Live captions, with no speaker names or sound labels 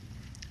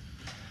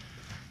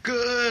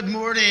Good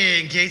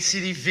morning, Gate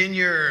City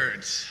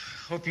Vineyard.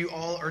 Hope you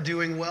all are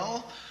doing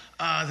well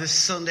this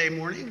Sunday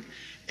morning.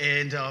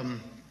 And a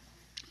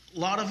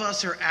lot of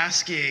us are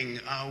asking,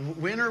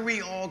 when are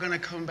we all going to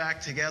come back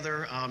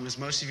together? As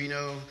most of you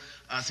know,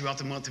 throughout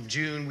the month of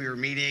June, we were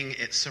meeting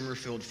at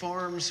Summerfield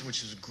Farms,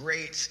 which was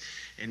great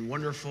and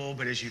wonderful.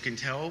 But as you can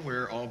tell,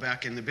 we're all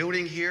back in the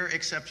building here,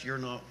 except you're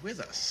not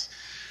with us.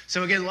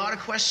 So again, a lot of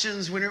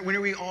questions. When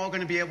are we all going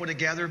to be able to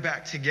gather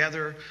back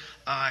together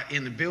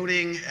in the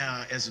building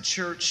as a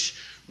church?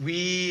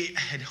 We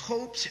had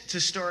hoped to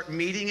start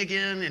meeting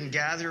again and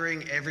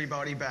gathering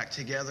everybody back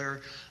together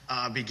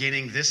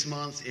beginning this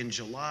month in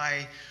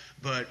July.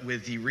 But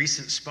with the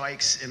recent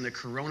spikes in the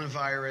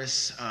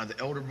coronavirus, the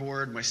elder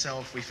board,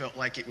 myself, we felt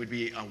like it would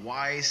be a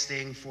wise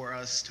thing for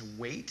us to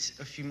wait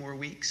a few more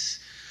weeks.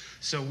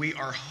 So we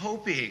are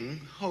hoping,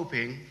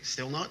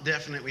 still not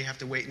definite, we have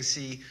to wait and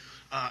see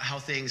how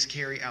things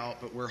carry out,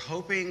 but we're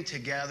hoping to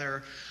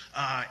gather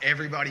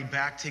everybody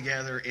back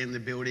together in the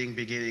building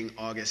beginning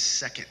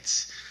August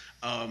 2nd.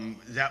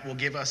 That will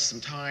give us some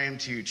time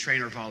to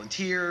train our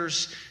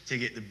volunteers, to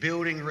get the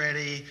building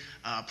ready.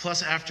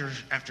 Plus, after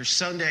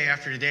Sunday,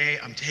 after today,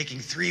 I'm taking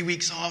 3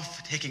 weeks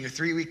off, taking a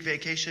 3-week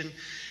vacation.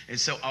 And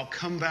so I'll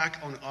come back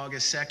on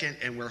August 2nd,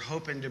 and we're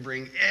hoping to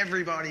bring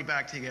everybody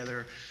back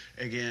together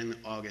again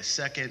August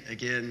 2nd.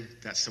 Again,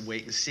 that's the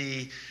wait and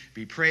see.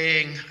 Be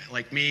praying.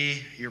 Like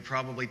me, you're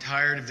probably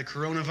tired of the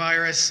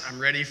coronavirus. I'm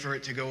ready for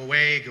it to go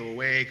away.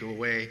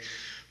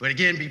 But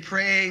again, be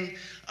praying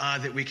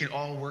that we can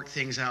all work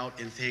things out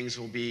and things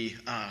will be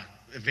not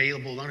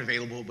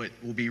available, but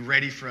will be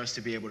ready for us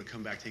to be able to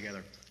come back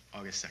together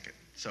August 2nd.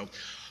 So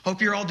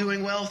hope you're all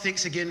doing well.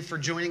 Thanks again for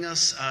joining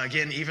us.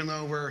 Again, even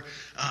though we're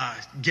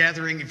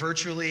gathering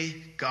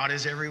virtually, God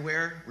is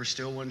everywhere. We're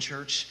still one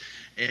church.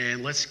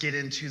 And let's get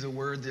into the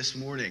word this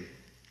morning.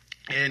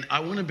 And I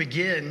want to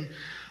begin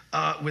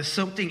with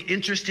something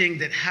interesting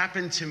that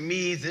happened to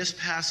me this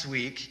past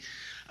week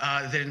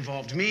that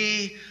involved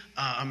me,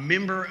 a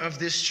member of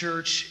this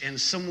church, and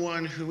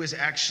someone who was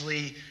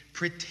actually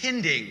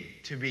pretending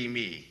to be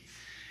me.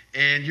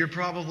 And you're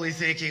probably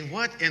thinking,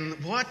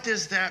 what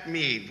does that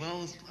mean?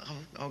 Well,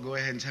 I'll go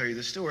ahead and tell you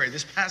the story.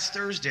 This past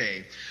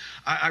Thursday,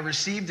 I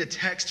received a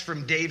text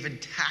from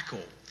David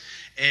Tackle.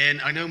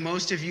 And I know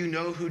most of you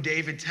know who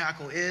David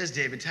Tackle is.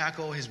 David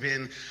Tackle has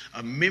been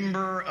a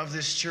member of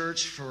this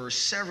church for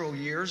several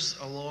years,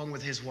 along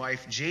with his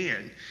wife,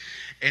 Jan.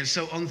 And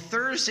so on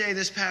Thursday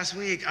this past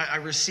week, I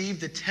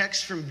received a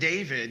text from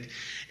David,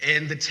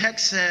 and the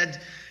text said,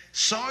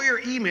 "Saw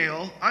your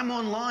email. I'm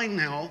online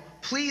now.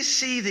 Please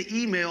see the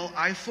email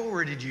I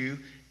forwarded you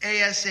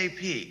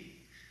ASAP."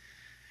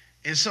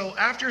 And so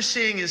after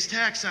seeing his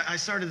text, I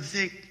started to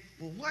think,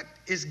 well, what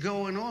is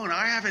going on?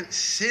 I haven't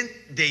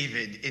sent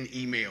David an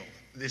email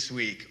this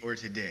week or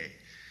today.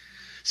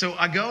 So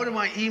I go to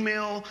my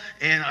email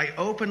and I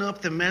open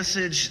up the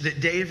message that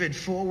David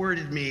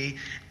forwarded me,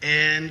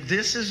 and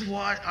this is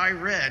what I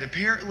read.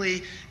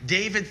 Apparently,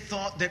 David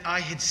thought that I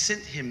had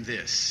sent him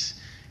this.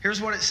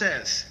 Here's what it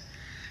says.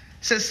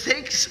 It says,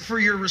 "Thanks for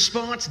your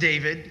response,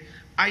 David.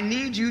 I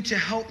need you to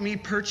help me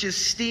purchase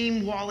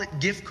Steam Wallet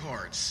gift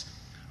cards."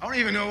 I don't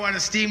even know what a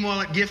Steam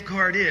Wallet gift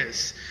card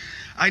is.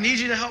 "I need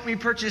you to help me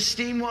purchase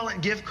Steam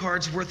Wallet gift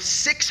cards worth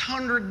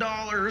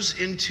 $600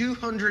 in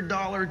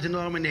 $200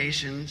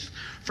 denominations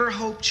for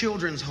Hope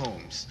Children's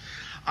Homes.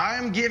 I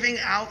am giving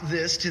out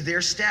this to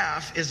their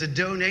staff as a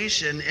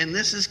donation, and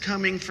this is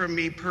coming from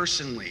me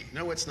personally."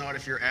 No, it's not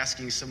if you're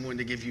asking someone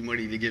to give you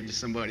money to give to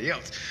somebody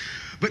else.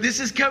 "But this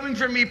is coming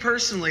from me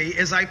personally,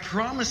 as I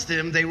promised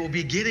them they will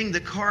be getting the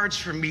cards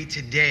from me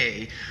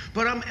today,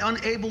 but I'm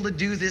unable to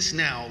do this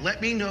now.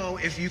 Let me know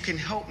if you can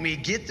help me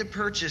get the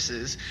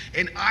purchases,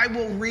 and I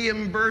will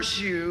reimburse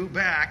you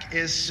back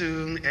as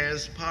soon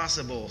as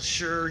possible."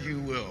 Sure you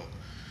will.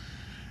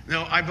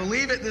 Now, I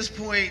believe at this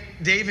point,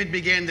 David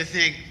began to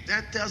think,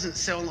 that doesn't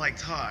sound like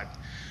Todd.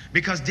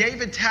 Because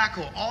David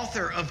Tackle,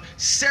 author of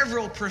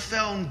several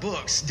profound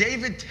books,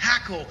 David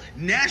Tackle,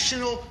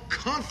 national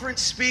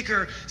conference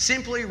speaker,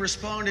 simply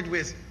responded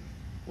with,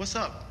 "What's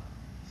up?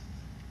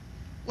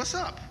 What's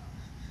up?"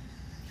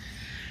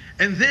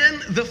 And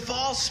then the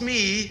false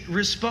me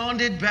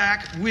responded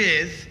back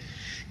with,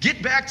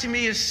 "Get back to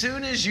me as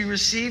soon as you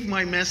receive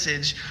my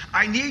message.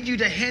 I need you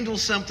to handle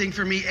something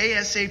for me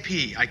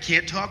ASAP. I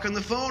can't talk on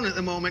the phone at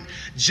the moment.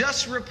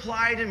 Just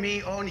reply to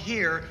me on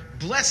here.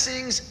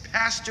 Blessings,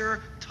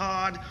 Pastor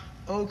Todd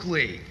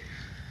Oakley."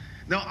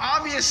 Now,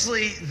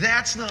 obviously,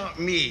 that's not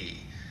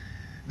me.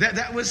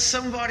 That was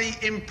somebody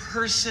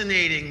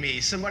impersonating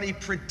me, somebody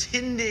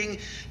pretending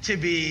to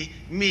be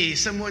me,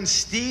 someone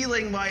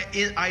stealing my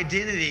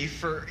identity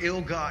for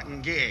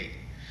ill-gotten gain.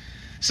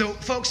 So,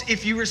 folks,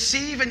 if you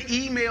receive an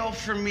email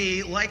from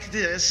me like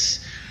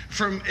this,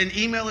 from an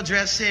email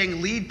address saying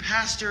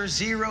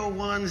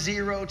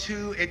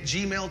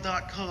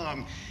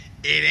leadpastor0102@gmail.com,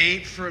 it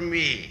ain't from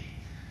me.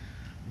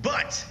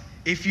 But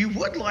if you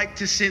would like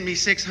to send me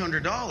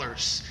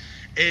 $600,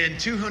 and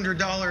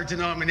 $200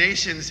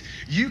 denominations,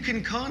 you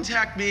can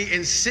contact me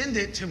and send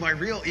it to my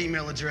real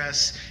email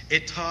address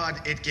at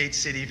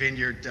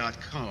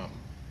todd@gatecityvineyard.com.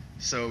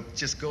 So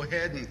just go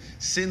ahead and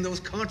send those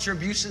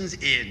contributions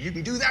in. You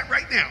can do that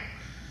right now.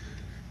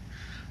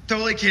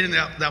 Totally kidding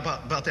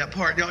about that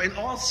part. Now, in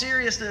all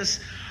seriousness,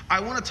 I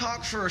want to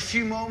talk for a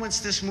few moments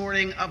this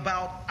morning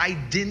about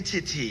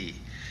identity.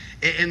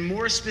 And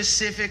more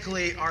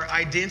specifically, our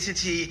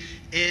identity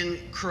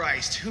in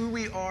Christ, who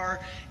we are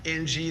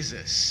in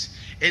Jesus.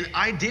 And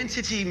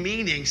identity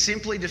meaning,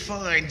 simply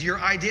defined,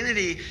 your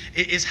identity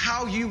is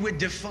how you would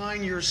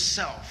define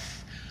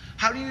yourself.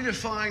 How do you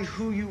define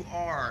who you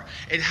are?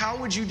 And how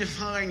would you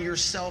define your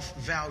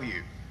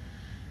self-value?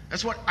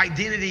 That's what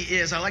identity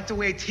is. I like the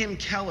way Tim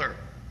Keller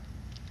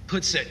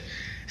puts it.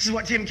 This is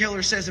what Tim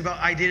Keller says about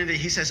identity.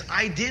 He says,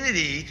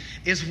 identity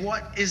is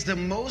what the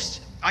most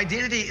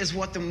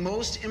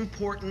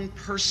important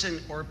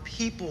person or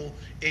people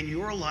in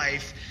your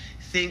life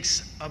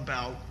thinks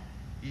about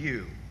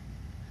you.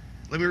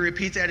 Let me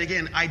repeat that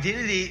again.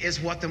 Identity is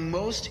what the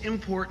most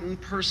important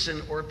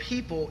person or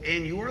people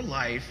in your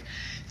life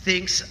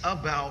thinks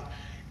about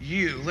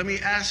you. Let me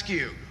ask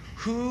you,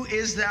 who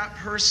is that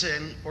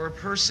person or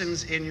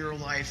persons in your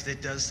life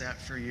that does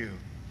that for you?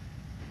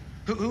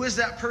 Who is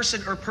that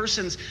person or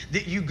persons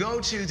that you go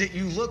to, that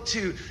you look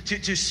to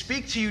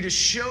speak to you, to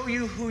show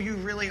you who you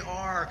really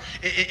are,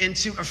 and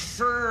to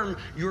affirm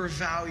your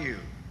value?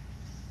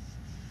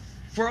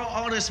 If we're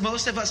all honest,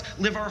 most of us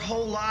live our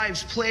whole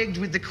lives plagued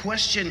with the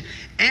question,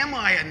 am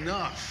I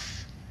enough?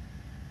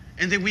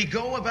 And then we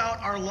go about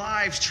our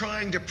lives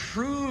trying to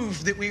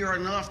prove that we are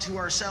enough to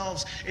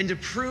ourselves and to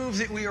prove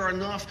that we are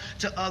enough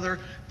to other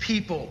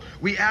people.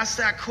 We ask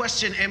that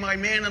question, am I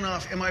man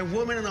enough? Am I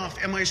woman enough?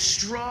 Am I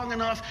strong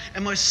enough?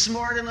 Am I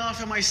smart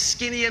enough? Am I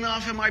skinny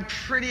enough? Am I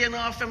pretty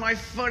enough? Am I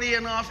funny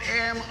enough?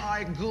 Am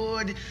I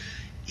good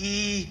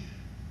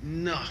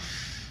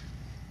enough?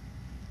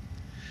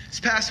 This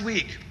past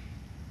week,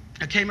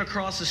 I came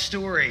across a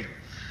story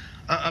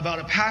about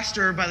a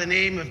pastor by the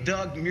name of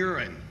Doug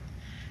Murin.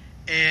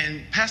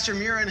 And Pastor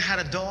Murin had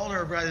a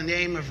daughter by the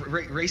name of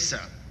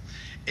Raisa.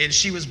 And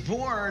she was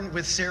born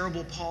with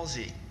cerebral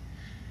palsy.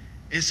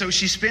 And so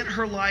she spent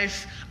her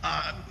life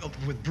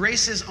with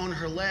braces on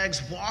her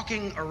legs,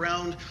 walking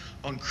around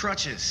on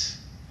crutches.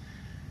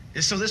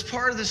 And so this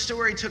part of the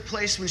story took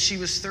place when she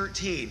was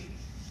 13.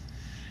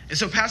 And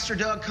so Pastor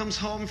Doug comes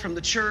home from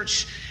the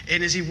church,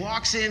 and as he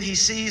walks in, he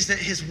sees that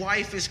his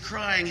wife is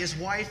crying. His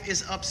wife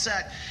is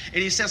upset.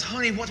 And he says,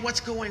 honey, what's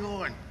going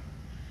on?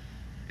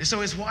 And so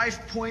his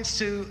wife points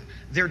to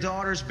their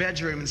daughter's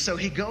bedroom. And so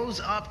he goes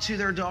up to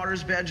their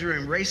daughter's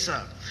bedroom,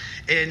 Raisa.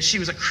 And she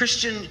was a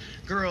Christian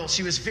girl.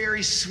 She was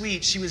very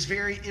sweet. She was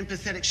very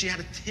empathetic. She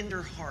had a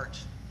tender heart.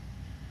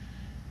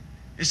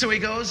 And so he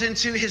goes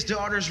into his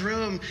daughter's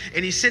room,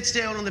 and he sits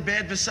down on the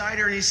bed beside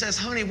her, and he says,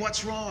 honey,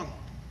 what's wrong?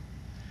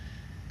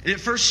 And at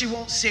first she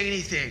won't say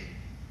anything.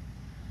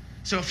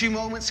 So a few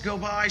moments go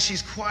by,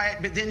 she's quiet,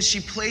 but then she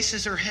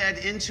places her head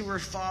into her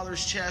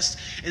father's chest,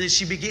 and then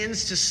she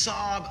begins to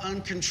sob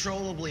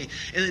uncontrollably.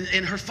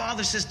 And her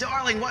father says,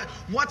 darling,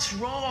 what's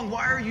wrong?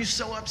 Why are you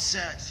so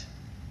upset?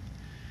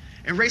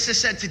 And Raisa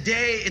said,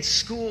 today at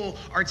school,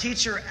 our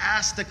teacher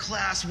asked the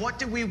class, what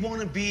do we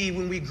want to be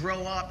when we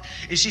grow up?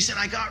 And she said,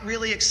 I got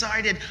really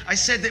excited. I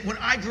said that when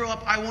I grow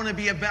up, I want to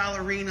be a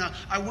ballerina.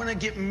 I want to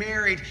get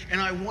married,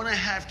 and I want to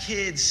have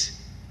kids.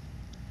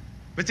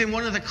 But then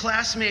one of the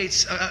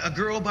classmates, a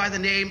girl by the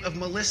name of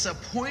Melissa,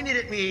 pointed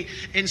at me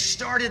and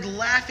started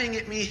laughing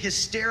at me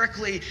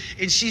hysterically.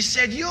 And she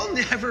said, you'll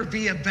never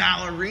be a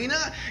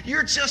ballerina.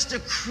 You're just a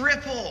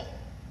cripple.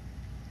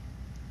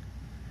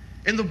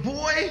 And the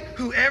boy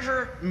who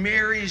ever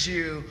marries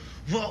you,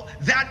 well,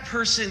 that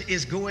person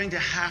is going to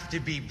have to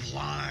be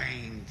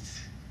blind.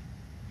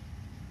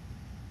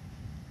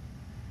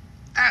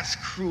 That's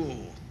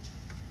cruel.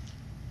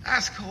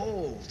 That's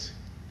cold.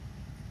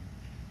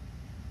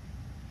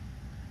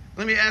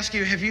 Let me ask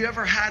you, have you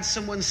ever had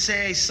someone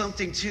say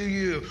something to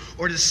you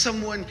or to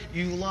someone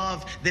you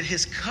love that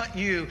has cut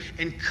you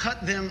and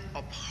cut them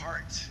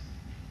apart?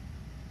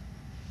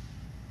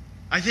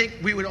 I think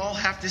we would all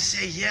have to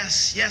say,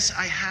 yes,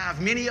 I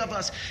have. Many of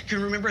us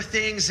can remember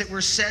things that were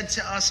said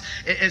to us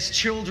as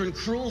children,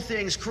 cruel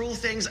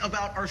things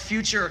about our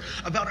future,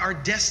 about our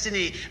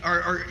destiny.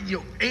 Our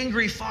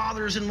angry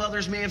fathers and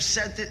mothers may have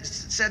said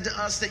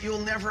to us that you'll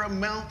never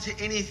amount to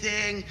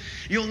anything.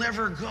 You'll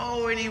never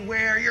go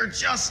anywhere. You're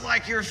just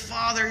like your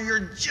father.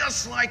 You're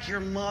just like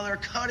your mother.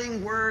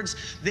 Cutting words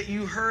that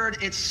you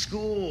heard at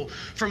school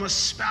from a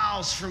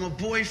spouse, from a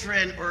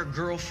boyfriend or a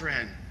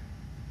girlfriend.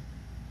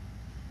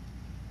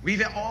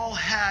 We've all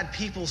had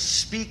people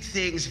speak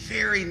things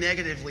very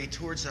negatively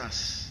towards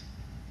us.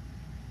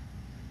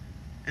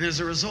 And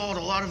as a result,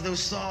 a lot of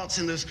those thoughts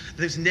and those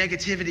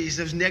negativities,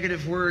 those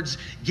negative words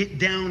get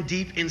down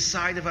deep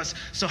inside of us.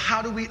 So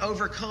how do we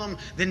overcome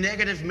the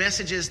negative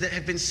messages that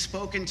have been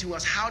spoken to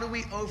us? How do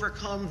we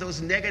overcome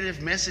those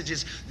negative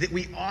messages that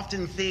we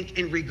often think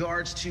in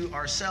regards to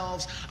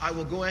ourselves? I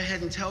will go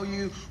ahead and tell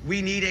you,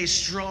 we need a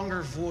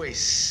stronger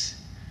voice.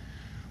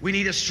 We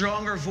need a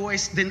stronger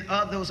voice than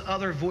those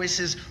other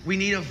voices. We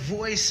need a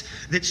voice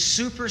that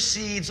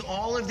supersedes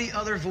all of the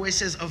other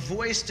voices, a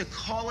voice to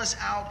call us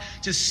out,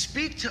 to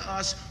speak to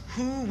us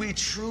who we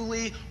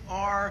truly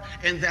are.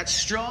 And that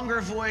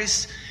stronger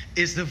voice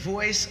is the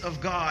voice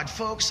of God.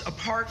 Folks,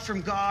 apart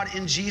from God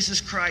in Jesus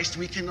Christ,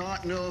 we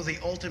cannot know the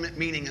ultimate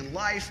meaning in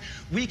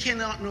life. We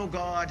cannot know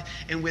God.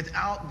 And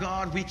without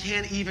God, we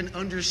can't even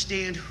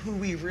understand who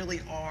we really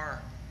are.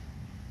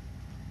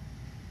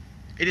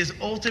 It is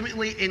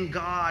ultimately in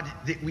God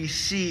that we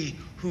see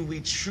who we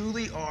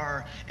truly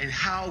are and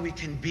how we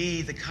can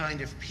be the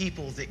kind of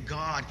people that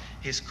God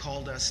has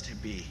called us to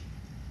be.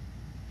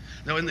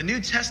 Now, in the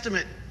New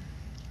Testament,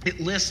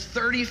 it lists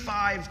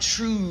 35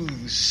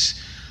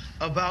 truths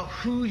about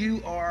who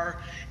you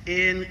are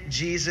in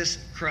Jesus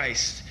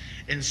Christ.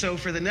 And so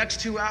for the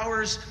next 2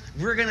 hours,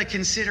 we're going to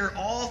consider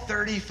all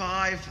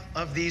 35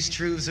 of these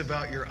truths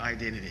about your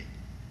identity.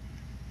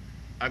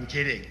 I'm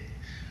kidding.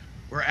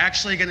 We're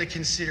actually going to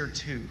consider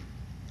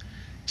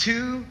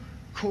two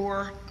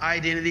core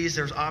identities.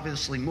 There's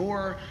obviously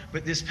more,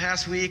 but this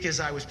past week as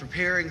I was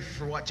preparing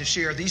for what to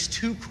share, these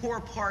two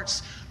core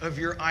parts of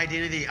your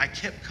identity I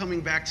kept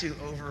coming back to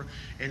over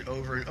and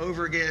over and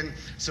over again.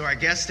 So I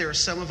guess there are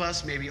some of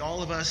us, maybe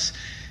all of us,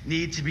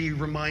 need to be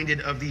reminded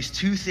of these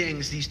two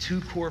things, these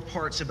two core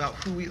parts about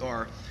who we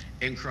are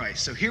in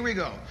Christ. So here we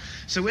go.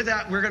 So with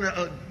that, we're going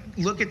to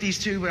look at these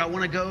two, but I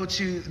want to go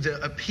to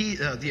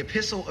the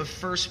epistle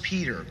of 1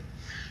 Peter.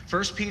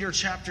 1 Peter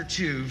chapter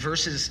 2,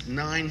 verses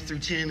 9 through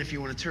 10, if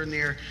you want to turn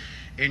there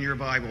in your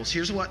Bibles.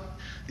 Here's what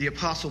the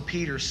Apostle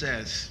Peter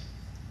says.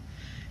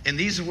 And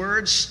these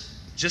words,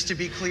 just to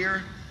be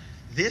clear,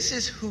 this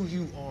is who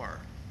you are.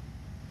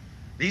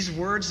 These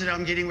words that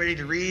I'm getting ready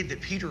to read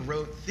that Peter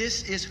wrote,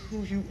 this is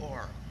who you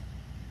are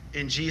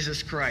in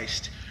Jesus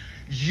Christ.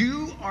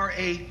 You are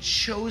a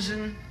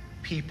chosen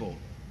people,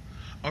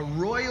 a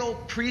royal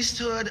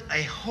priesthood,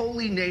 a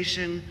holy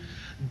nation,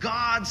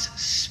 God's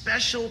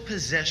special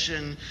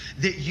possession,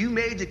 that you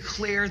may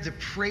declare the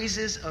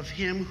praises of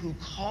him who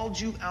called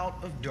you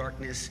out of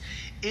darkness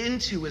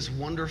into his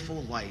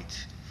wonderful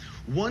light.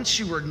 Once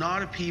you were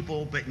not a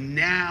people, but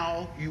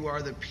now you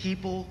are the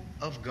people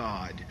of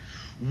God.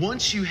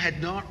 Once you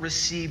had not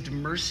received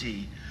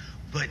mercy,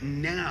 but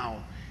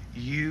now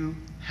you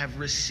have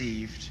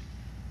received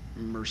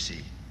mercy.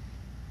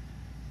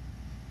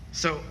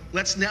 So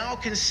let's now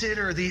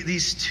consider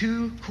these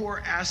two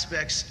core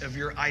aspects of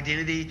your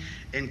identity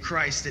in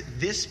Christ that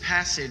this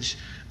passage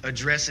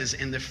addresses.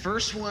 And the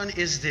first one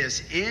is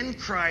this: in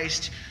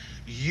Christ,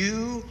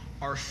 you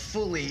are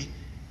fully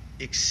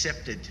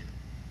accepted.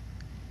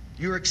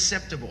 You're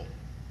acceptable.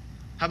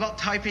 How about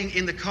typing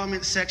in the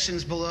comment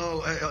sections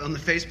below on the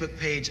Facebook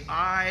page,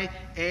 I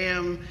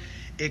am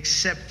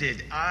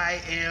accepted.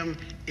 I am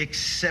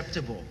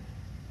acceptable.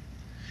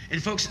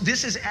 And folks,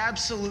 this is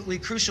absolutely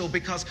crucial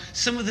because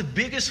some of the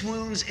biggest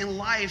wounds in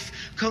life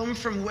come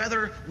from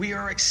whether we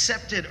are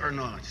accepted or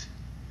not.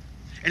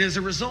 And as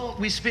a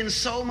result, we spend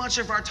so much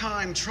of our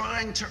time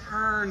trying to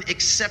earn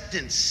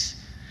acceptance.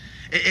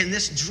 And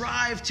this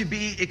drive to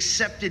be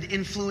accepted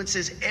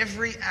influences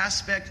every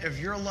aspect of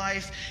your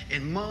life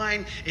and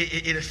mine.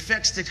 It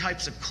affects the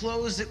types of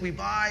clothes that we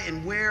buy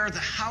and wear, the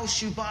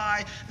house you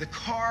buy, the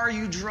car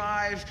you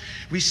drive.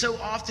 We so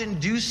often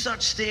do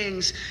such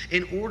things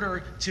in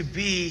order to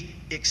be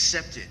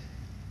accepted.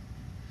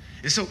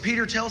 And so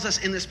Peter tells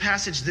us in this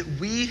passage that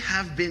we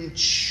have been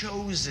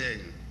chosen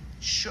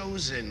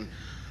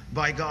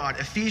by God.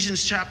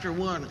 Ephesians chapter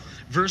 1,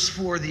 verse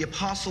 4, the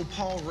Apostle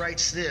Paul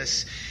writes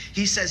this.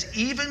 He says,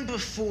 even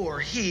before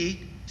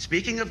he,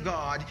 speaking of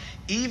God,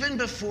 even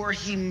before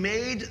he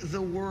made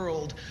the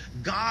world,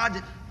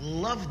 God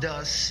loved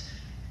us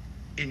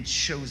and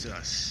chose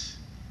us.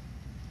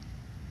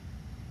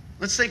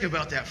 Let's think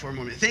about that for a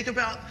moment. Think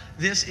about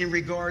this in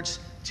regards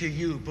to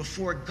you.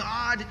 Before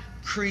God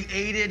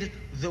created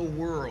the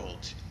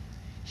world,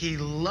 he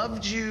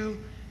loved you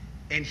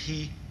and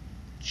he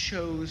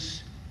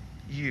chose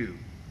you.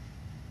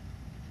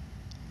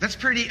 That's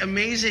pretty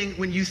amazing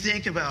when you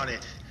think about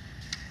it.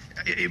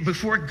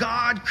 Before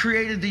God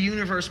created the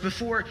universe,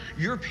 before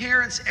your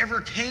parents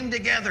ever came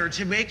together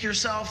to make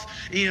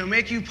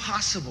make you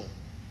possible,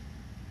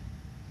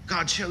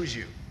 God chose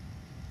you.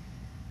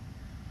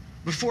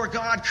 Before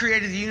God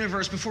created the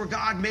universe, before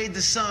God made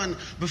the sun,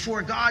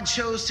 before God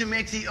chose to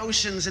make the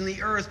oceans and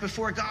the earth,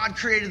 before God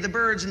created the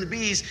birds and the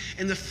bees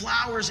and the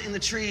flowers and the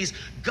trees,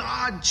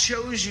 God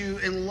chose you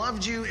and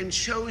loved you and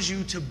chose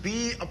you to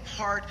be a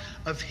part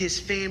of his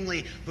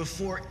family.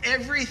 Before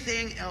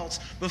everything else,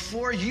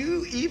 before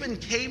you even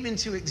came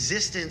into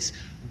existence,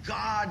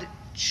 God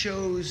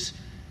chose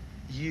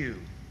you.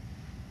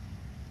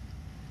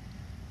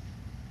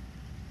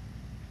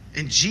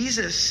 And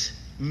Jesus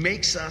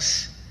makes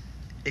us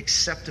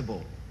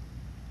acceptable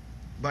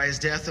by his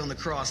death on the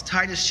cross.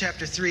 Titus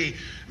chapter 3,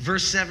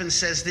 verse 7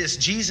 says this: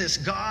 Jesus,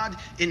 God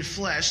in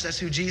flesh, that's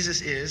who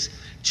Jesus is,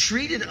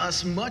 treated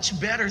us much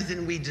better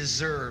than we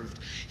deserved.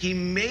 He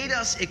made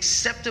us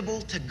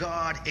acceptable to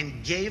God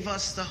and gave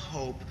us the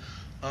hope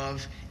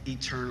of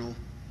eternal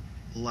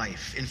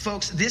life. And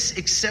folks, this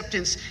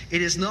acceptance,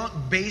 it is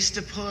not based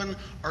upon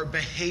our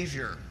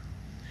behavior.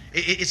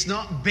 It's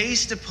not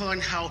based upon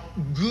how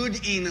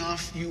good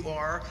enough you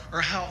are or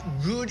how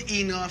good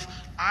enough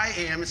I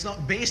am. It's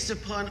not based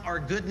upon our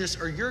goodness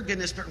or your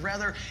goodness, but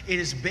rather it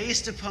is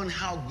based upon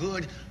how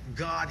good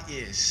God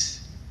is.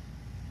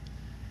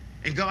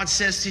 And God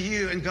says to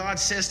you and God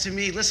says to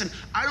me, listen,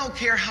 I don't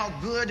care how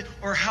good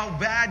or how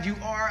bad you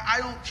are.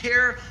 I don't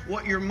care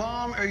what your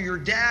mom or your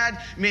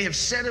dad may have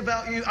said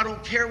about you. I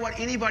don't care what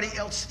anybody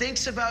else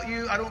thinks about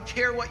you. I don't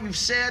care what you've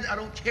said. I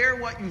don't care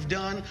what you've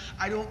done.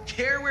 I don't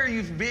care where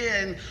you've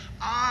been.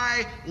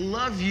 I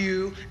love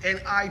you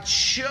and I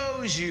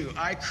chose you.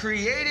 I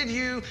created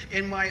you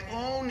in my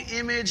own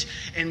image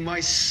and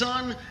my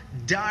son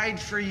died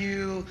for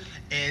you.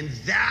 And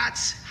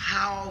that's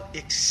how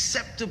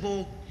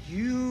acceptable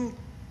you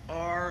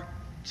are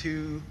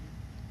to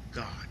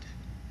God.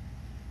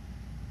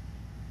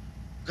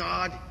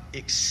 God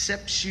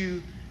accepts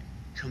you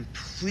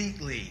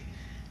completely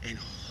and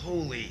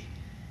wholly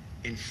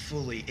and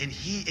fully. And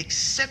he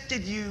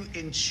accepted you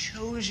and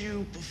chose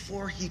you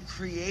before he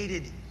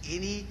created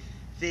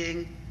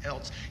anything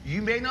else.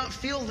 You may not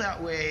feel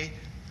that way,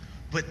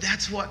 but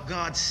that's what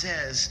God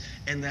says,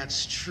 and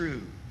that's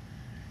true.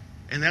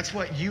 And that's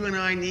what you and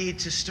I need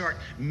to start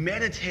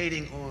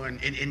meditating on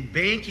and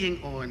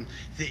banking on,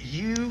 that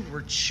you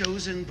were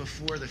chosen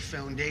before the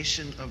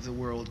foundation of the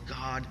world.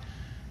 God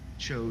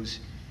chose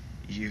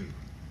you,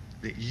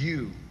 that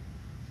you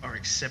are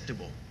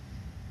acceptable.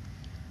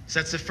 So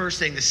that's the first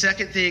thing. The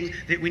second thing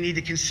that we need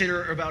to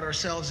consider about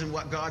ourselves and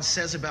what God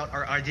says about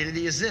our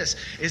identity is this,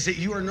 is that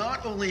you are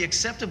not only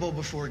acceptable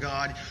before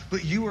God,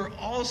 but you are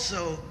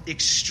also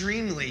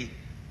extremely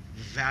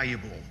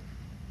valuable.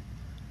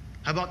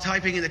 How about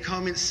typing in the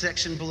comments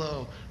section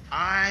below,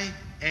 I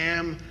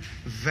am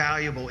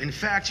valuable. In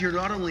fact, you're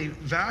not only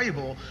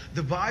valuable,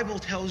 the Bible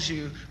tells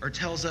you or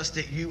tells us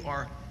that you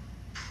are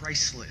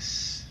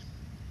priceless.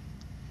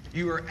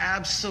 You are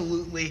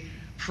absolutely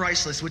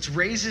priceless, which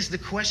raises the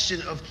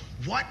question of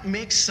what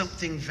makes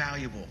something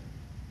valuable?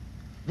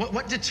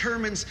 What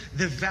determines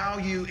the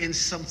value in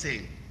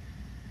something?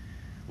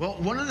 Well,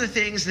 one of the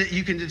things that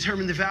you can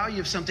determine the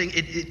value of something,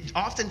 it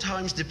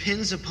oftentimes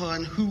depends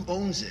upon who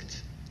owns it.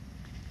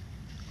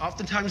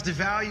 Oftentimes the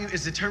value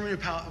is determined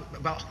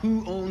about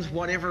who owns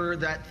whatever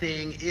that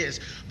thing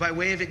is. By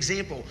way of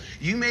example,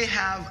 you may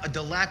have a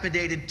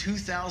dilapidated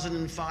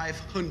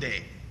 2005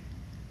 Hyundai.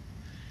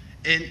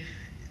 And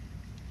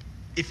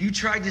if you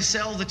tried to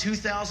sell the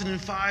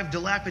 2005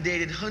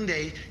 dilapidated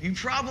Hyundai, you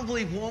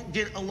probably won't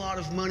get a lot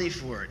of money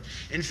for it.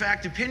 In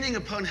fact, depending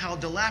upon how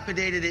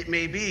dilapidated it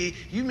may be,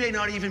 you may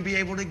not even be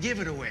able to give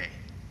it away.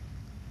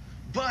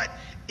 But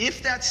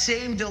if that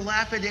same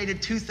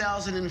dilapidated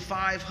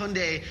 2005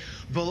 Hyundai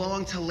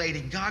belonged to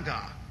Lady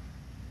Gaga,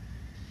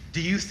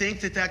 do you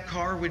think that that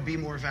car would be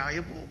more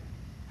valuable?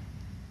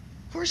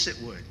 Of course it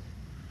would.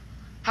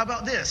 How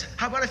about this?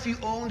 How about if you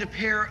owned a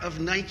pair of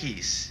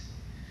Nikes,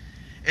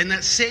 and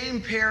that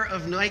same pair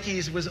of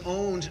Nikes was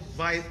owned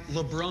by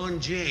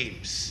LeBron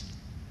James?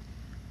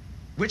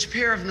 Which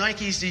pair of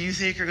Nikes do you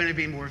think are going to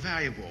be more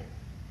valuable?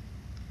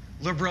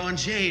 LeBron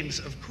James,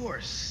 of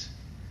course.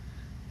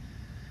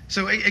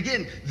 So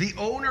again, the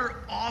owner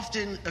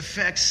often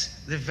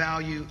affects the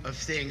value of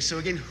things. So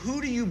again,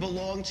 who do you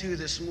belong to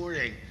this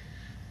morning?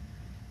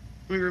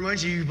 Let me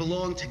remind you, you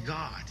belong to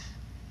God.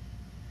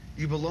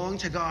 You belong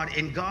to God.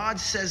 And God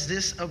says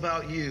this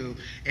about you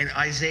in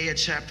Isaiah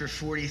chapter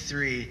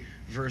 43,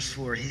 verse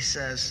 4. He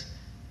says,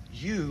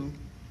 you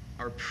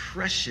are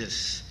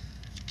precious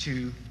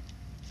to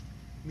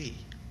me.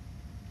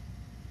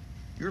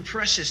 You're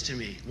precious to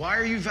me. Why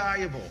are you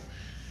valuable?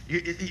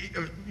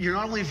 You're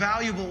not only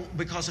valuable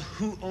because of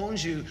who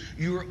owns you,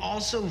 you are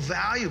also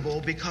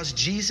valuable because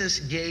Jesus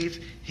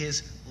gave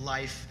his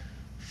life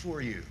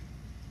for you.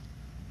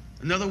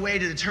 Another way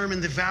to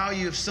determine the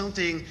value of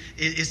something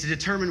is to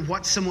determine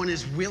what someone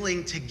is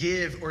willing to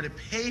give or to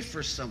pay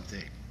for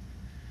something.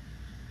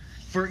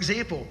 For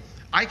example,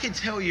 I could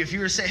tell you, if you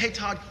were to say, hey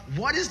Todd,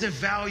 what is the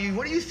value,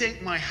 what do you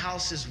think my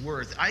house is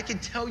worth? I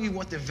could tell you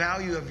what the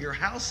value of your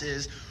house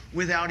is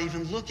without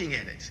even looking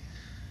at it.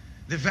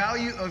 The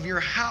value of your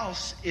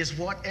house is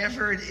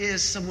whatever it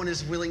is someone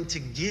is willing to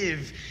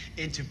give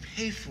and to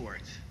pay for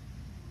it.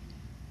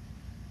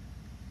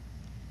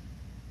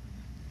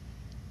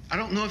 I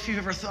don't know if you've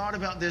ever thought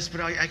about this,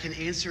 but I can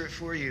answer it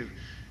for you.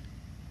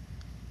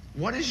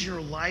 What is your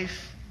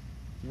life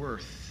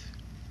worth?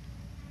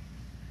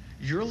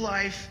 Your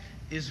life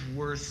is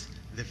worth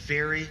the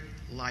very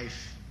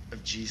life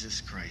of Jesus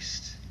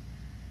Christ.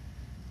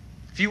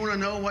 If you want to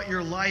know what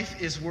your life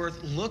is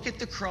worth, look at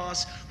the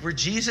cross where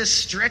Jesus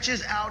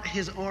stretches out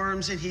his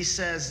arms and he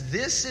says,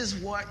 this is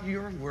what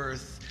you're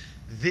worth.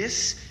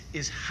 This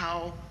is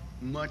how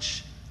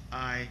much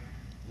I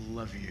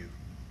love you.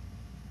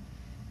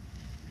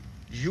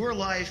 Your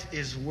life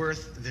is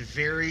worth the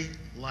very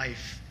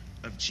life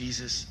of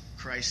Jesus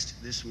Christ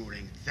this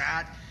morning.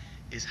 That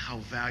is how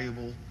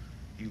valuable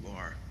you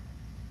are.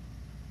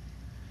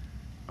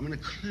 I'm going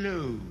to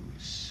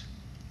close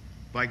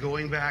by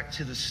going back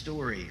to the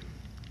story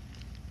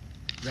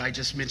that I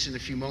just mentioned a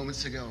few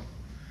moments ago,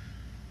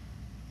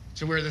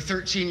 to where the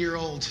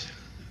 13-year-old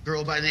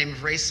girl by the name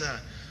of Raisa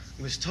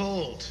was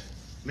told,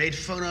 made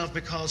fun of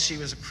because she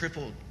was a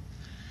crippled,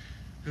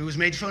 who was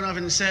made fun of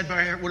and said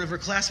by one of her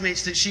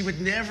classmates that she would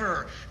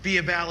never be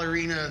a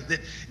ballerina,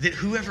 that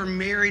whoever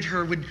married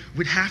her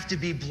would have to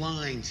be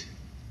blind.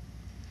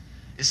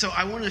 And so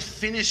I want to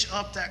finish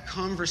up that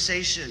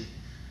conversation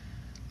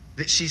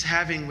that she's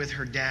having with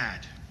her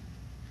dad.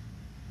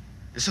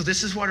 And so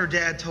this is what her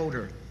dad told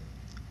her.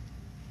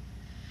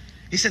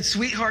 He said,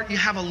 "Sweetheart, you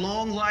have a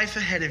long life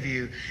ahead of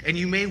you, and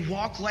you may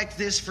walk like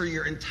this for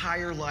your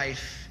entire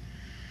life.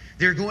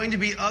 There are going to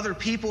be other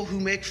people who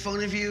make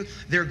fun of you.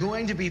 There are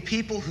going to be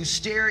people who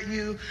stare at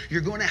you.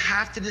 You're going to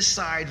have to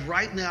decide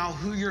right now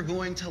who you're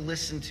going to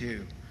listen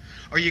to.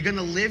 Are you going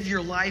to live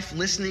your life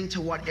listening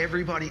to what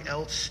everybody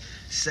else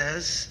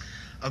says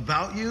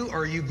about you,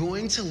 or are you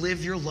going to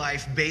live your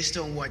life based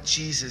on what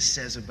Jesus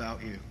says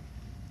about you?"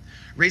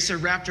 Raisa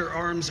wrapped her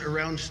arms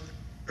around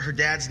her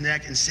dad's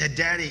neck and said,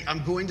 "Daddy,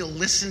 I'm going to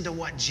listen to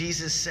what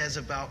Jesus says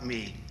about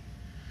me."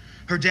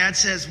 Her dad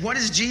says, "What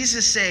does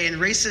Jesus say?" And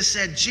Raisa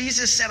said,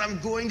 "Jesus said I'm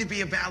going to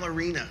be a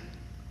ballerina."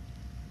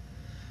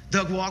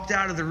 Doug walked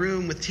out of the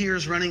room with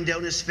tears running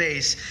down his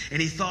face,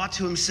 and he thought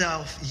to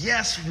himself,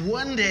 yes,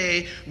 one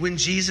day when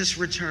Jesus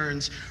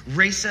returns,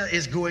 Raisa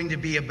is going to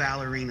be a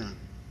ballerina.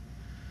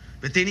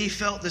 But then he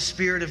felt the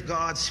Spirit of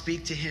God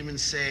speak to him and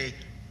say,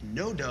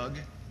 "No, Doug.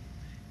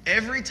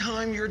 Every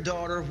time your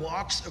daughter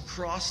walks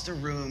across the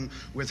room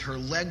with her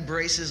leg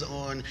braces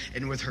on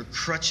and with her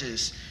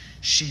crutches,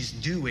 she's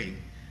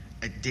doing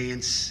a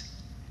dance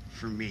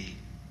for me."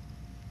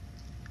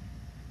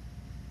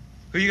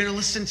 Who are you going to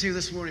listen to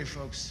this morning,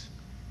 folks?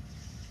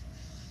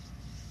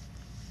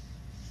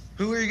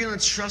 Who are you going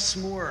to trust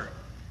more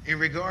in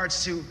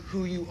regards to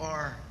who you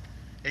are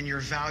and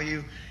your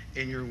value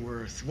and your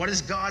worth? What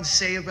does God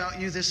say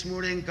about you this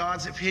morning?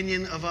 God's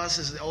opinion of us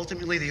is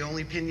ultimately the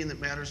only opinion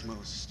that matters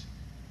most.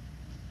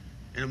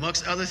 And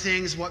amongst other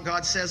things, what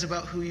God says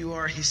about who you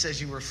are, he says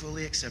you are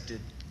fully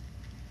accepted.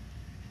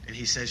 And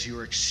he says you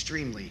are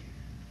extremely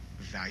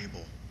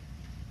valuable.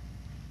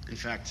 In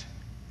fact,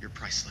 you're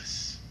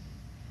priceless.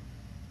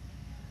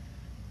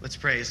 Let's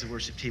pray as the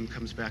worship team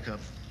comes back up.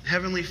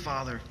 Heavenly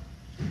Father,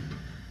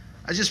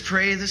 I just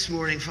pray this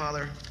morning,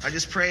 Father, I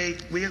just pray,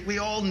 we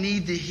all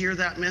need to hear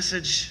that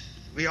message.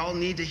 We all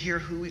need to hear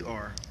who we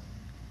are.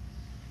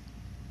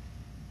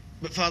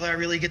 But Father, I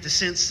really get the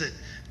sense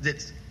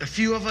that a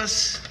few of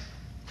us,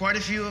 quite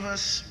a few of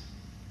us,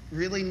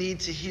 really need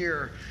to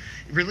hear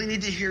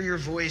your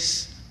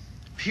voice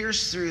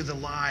pierce through the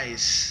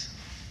lies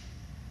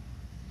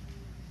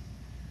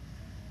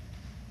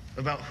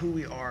about who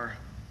we are.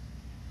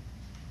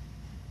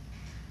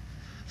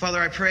 Father,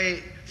 I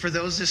pray for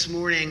those this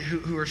morning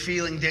who are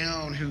feeling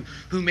down,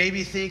 who may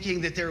be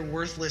thinking that they're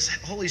worthless.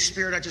 Holy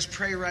Spirit, I just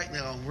pray right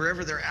now,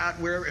 wherever they're at,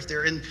 if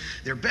they're in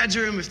their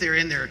bedroom, if they're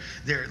in their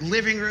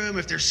living room,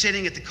 if they're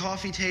sitting at the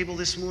coffee table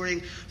this morning,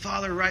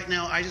 Father, right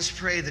now, I just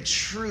pray the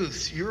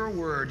truth, your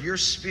word, your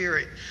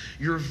Spirit,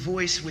 your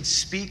voice would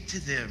speak to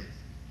them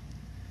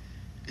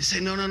and say,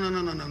 no,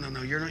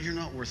 you're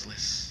not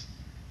worthless.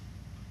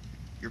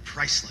 You're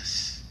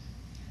priceless.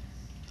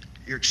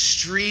 You're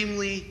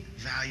extremely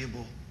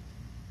valuable.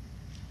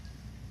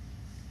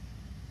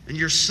 And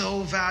you're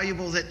so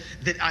valuable that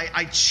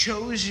I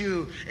chose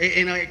you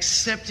and I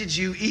accepted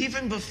you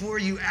even before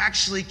you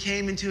actually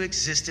came into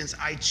existence.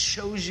 I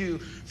chose you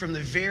from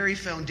the very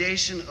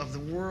foundation of the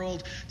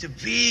world to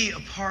be a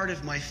part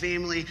of my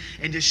family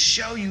and to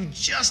show you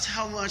just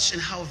how much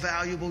and how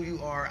valuable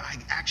you are. I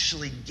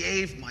actually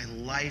gave my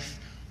life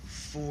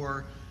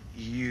for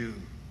you.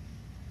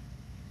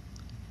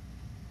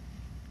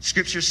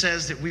 Scripture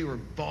says that we were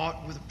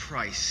bought with a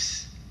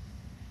price.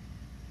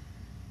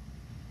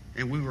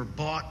 And we were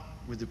bought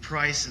with the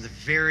price of the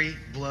very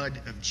blood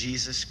of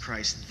Jesus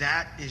Christ.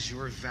 That is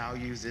your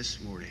value this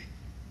morning.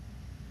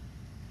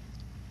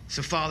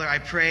 So, Father, I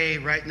pray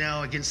right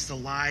now against the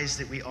lies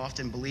that we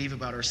often believe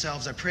about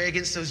ourselves. I pray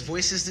against those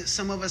voices that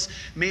some of us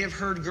may have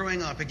heard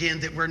growing up. Again,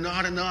 that we're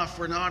not enough.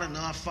 We're not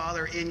enough.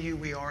 Father, in you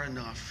we are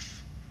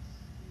enough.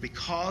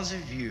 Because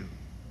of you.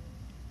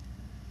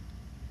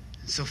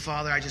 So,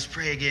 Father, I just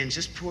pray again,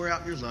 just pour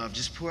out your love,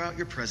 just pour out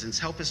your presence.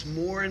 Help us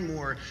more and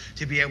more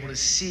to be able to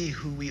see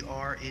who we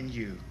are in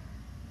you.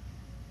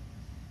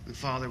 And,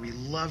 Father, we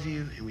love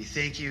you and we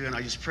thank you. And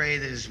I just pray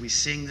that as we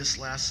sing this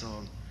last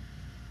song,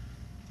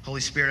 Holy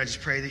Spirit, I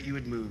just pray that you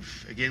would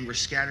move. Again, we're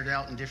scattered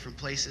out in different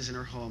places in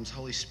our homes.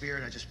 Holy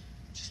Spirit, I just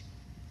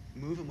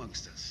move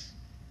amongst us.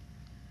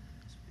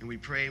 And we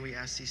pray and we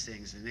ask these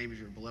things in the name of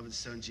your beloved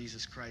Son,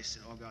 Jesus Christ,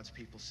 and all God's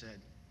people said,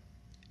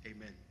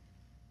 amen.